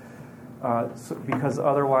beautiful. Because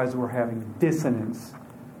otherwise we're having dissonance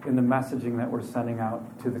in the messaging that we're sending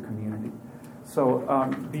out to the community. So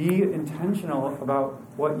be intentional about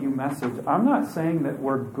what you message. I'm not saying that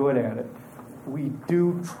we're good at it. We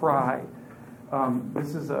do try.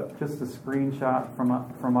 This is just a screenshot from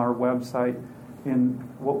our website. And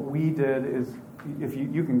what we did is, if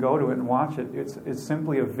you can go to it and watch it, it's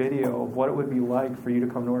simply a video of what it would be like for you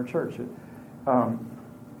to come to our church.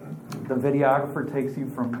 The videographer takes you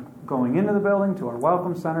from going into the building to our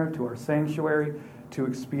welcome center to our sanctuary to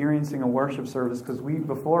experiencing a worship service, because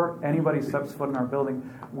before anybody steps foot in our building,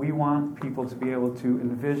 we want people to be able to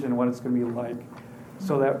envision what it's going to be like,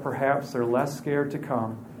 so that perhaps they're less scared to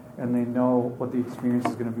come and they know what the experience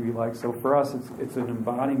is going to be like. So for us, it's an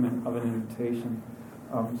embodiment of an invitation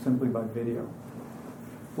simply by video.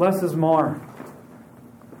 Less is more.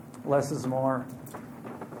 Less is more.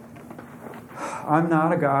 I'm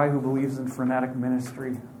not a guy who believes in frenetic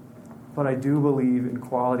ministry, but I do believe in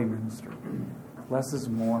quality ministry. Less is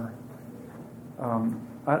more.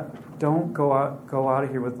 Don't go out of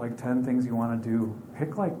here with like 10 things you want to do.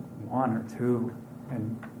 Pick like 1 or 2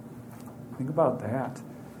 and think about that.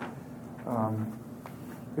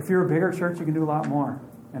 If you're a bigger church, you can do a lot more,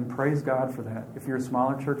 and praise God for that. If you're a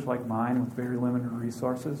smaller church like mine with very limited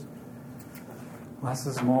resources, less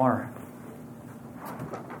is more.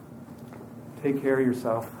 Take care of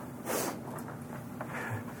yourself.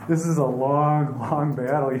 This is a long, long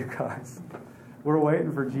battle, you guys. We're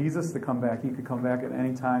waiting for Jesus to come back. He could come back at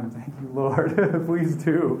any time. Thank you, Lord. Please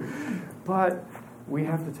do. But we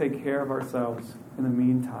have to take care of ourselves in the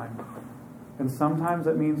meantime. And sometimes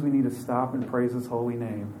that means we need to stop and praise His holy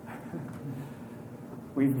name.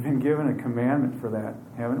 We've been given a commandment for that,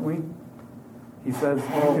 haven't we? He says,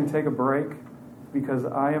 you can take a break because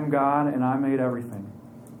I am God and I made everything.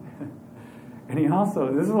 And He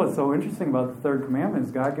also, this is what's so interesting about the third commandment,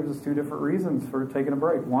 is God gives us 2 different reasons for taking a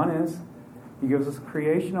break. One is He gives us a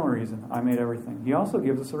creational reason. I made everything. He also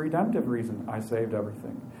gives us a redemptive reason. I saved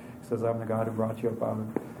everything. He says, I'm the God who brought you up out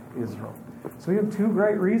of Israel. So we have 2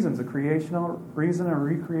 great reasons, a creational reason and a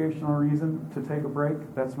recreational reason to take a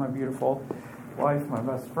break. That's my beautiful wife, my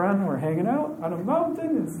best friend. We're hanging out on a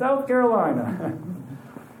mountain in South Carolina.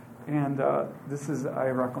 And I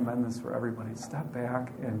recommend this for everybody. Step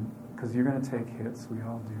back, and because you're going to take hits. We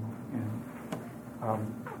all do.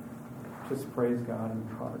 And just praise God in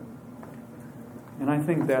your heart. And I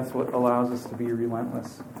think that's what allows us to be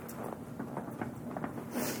relentless.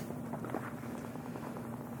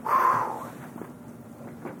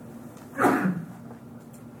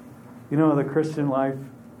 You know, the Christian life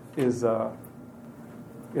is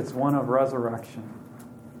it's one of resurrection.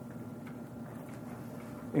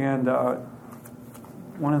 And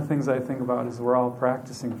one of the things I think about is we're all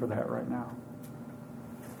practicing for that right now.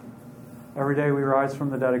 Every day we rise from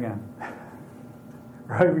the dead again.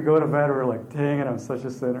 Right? We go to bed, we're like, dang it, I'm such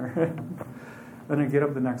a sinner. Then we get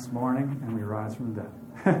up the next morning and we rise from the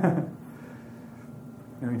dead.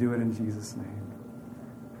 And we do it in Jesus' name.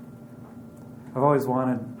 I've always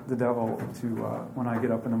wanted the devil to, when I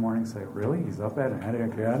get up in the morning, say, really? He's up at it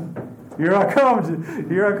again? Here I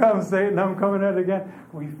come, Satan, I'm coming at it again.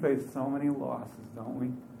 We face so many losses, don't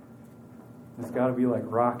we? It's got to be like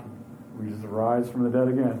Rocky. We just rise from the dead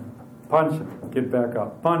again. Punch him, get back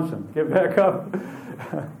up. Punch him, get back up.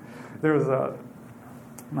 There was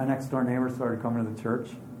my next door neighbor started coming to the church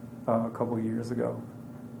a couple of years ago.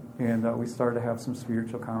 And we started to have some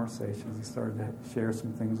spiritual conversations. He started to share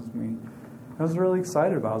some things with me. I was really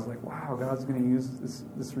excited about it. I was like, wow, God's going to use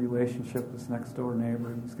this relationship, this next door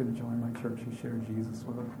neighbor. He's going to join my church and share Jesus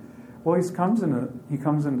with him. Well, he comes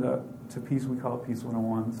into Peace, we call it Peace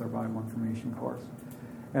 101. It's our Bible information course.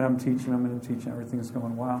 And I'm teaching him, and I'm teaching everything's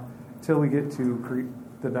going well, till we get to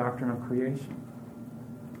the doctrine of creation.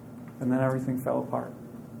 And then everything fell apart.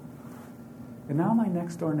 And now my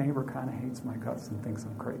next door neighbor kind of hates my guts and thinks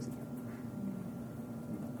I'm crazy.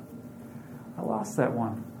 I lost that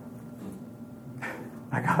one.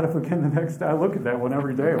 I got up again the next day. I look at that one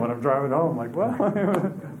every day when I'm driving home. Like, well,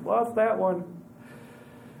 lost that one.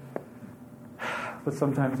 But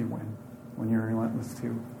sometimes you win when you're relentless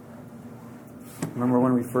too. Remember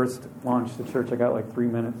when we first launched the church? I got like 3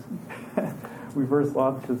 minutes. We first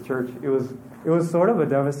launched the church. It was sort of a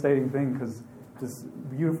devastating thing because this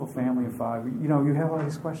beautiful family of 5. You know, you have all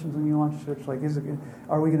these questions when you launch a church. Like,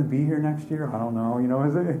 are we going to be here next year? I don't know. You know,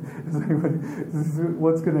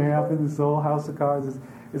 what's going to happen? This whole house of cards.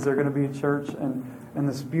 Is there going to be a church? And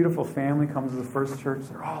this beautiful family comes to the first church.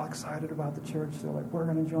 They're all excited about the church. They're like, we're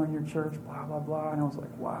going to join your church, blah, blah, blah. And I was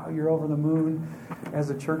like, wow, you're over the moon as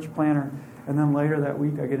a church planner. And then later that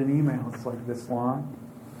week, I get an email. It's like this long.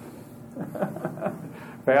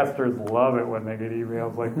 Pastors love it when they get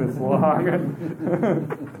emails like this long.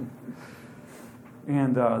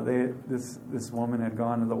 And this woman had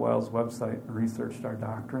gone to the Wells website and researched our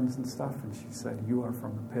doctrines and stuff. And she said, you are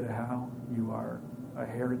from the pit of hell. You are a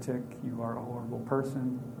heretic. You are a horrible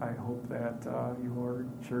person. I hope that your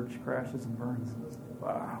church crashes and burns.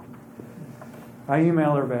 Wow. I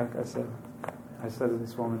emailed her back. I said to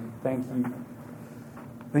this woman, thank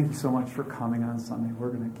you so much for coming on Sunday.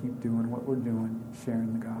 We're going to keep doing what we're doing,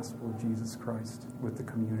 sharing the gospel of Jesus Christ with the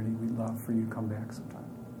community. We'd love for you to come back sometime.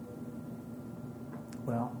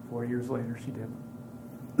 Well, 4 years later, she did.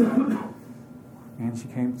 And she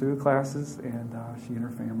came through the classes, and she and her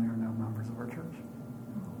family are now members of our church.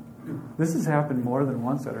 This has happened more than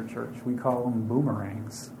once at our church. We call them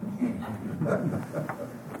boomerangs.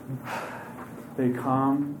 They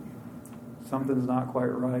come, something's not quite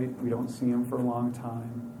right, we don't see them for a long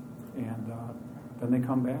time, and then they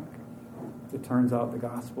come back. It turns out the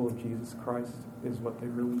gospel of Jesus Christ is what they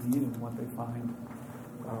really need and what they find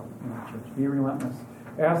in our church. Be relentless.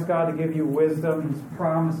 Ask God to give you wisdom. He's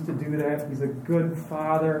promised to do that. He's a good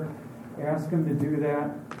Father. Ask Him to do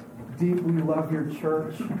that. Deeply love your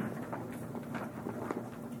church.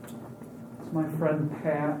 It's my friend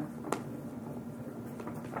Pat.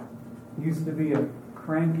 He used to be a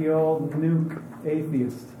cranky old nuke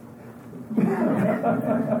atheist.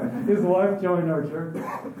 His wife joined our church.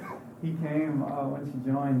 He came when she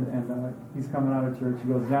joined, and he's coming out of church. He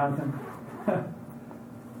goes, Jonathan,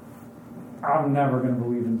 I'm never going to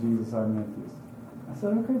believe in Jesus. I'm an atheist. I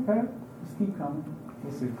said, okay, Pat, just keep coming.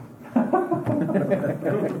 We'll see.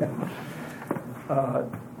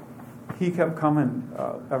 He kept coming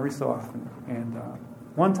every so often. And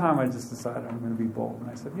one time I just decided I'm going to be bold. And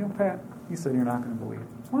I said, Pat, you said you're not going to believe.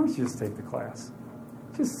 Why don't you just take the class?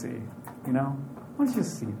 Just see, Why don't you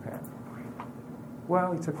just see, Pat?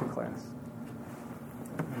 Well, he took the class.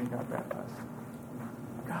 And he got baptized.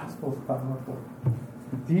 The gospel's powerful.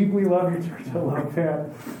 Deeply love your church. I love Pat.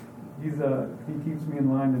 He keeps me in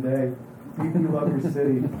line today. Deeply love your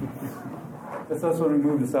city. That's us when we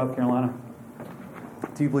moved to South Carolina.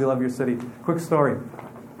 Deeply love your city. Quick story.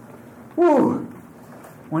 Woo!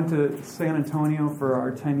 Went to San Antonio for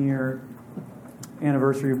our 10-year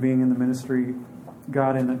anniversary of being in the ministry.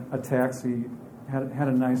 Got in a taxi. Had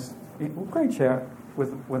a nice, great chat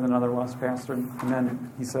with another lost pastor. And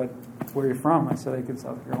then he said, where are you from? I said, Aiken,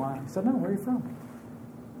 South Carolina. He said, no, where are you from?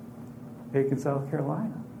 Aiken, South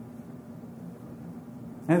Carolina.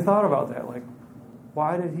 And I thought about that,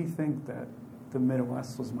 why did he think that the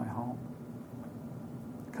Midwest was my home?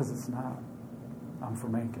 Because it's not. I'm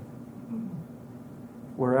from Aiken.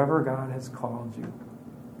 Wherever God has called you,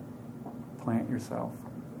 plant yourself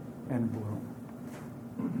and bloom.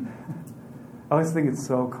 I always think it's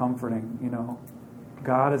so comforting,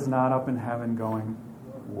 God is not up in heaven going,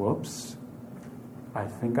 whoops, I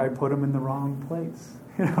think I put him in the wrong place.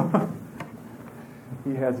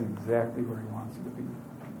 He has exactly where he wants you to be.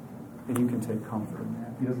 And you can take comfort in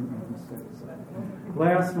that. He doesn't make mistakes.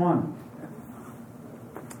 Last one.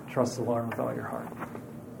 Trust the Lord with all your heart.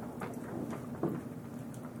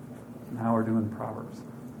 Now we're doing Proverbs.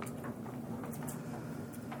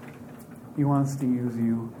 He wants to use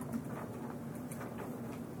you.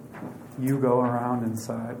 You go around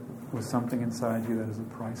inside with something inside you that is a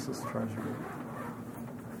priceless treasure.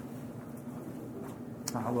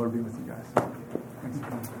 Lord be with you guys. Thanks for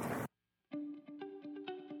coming.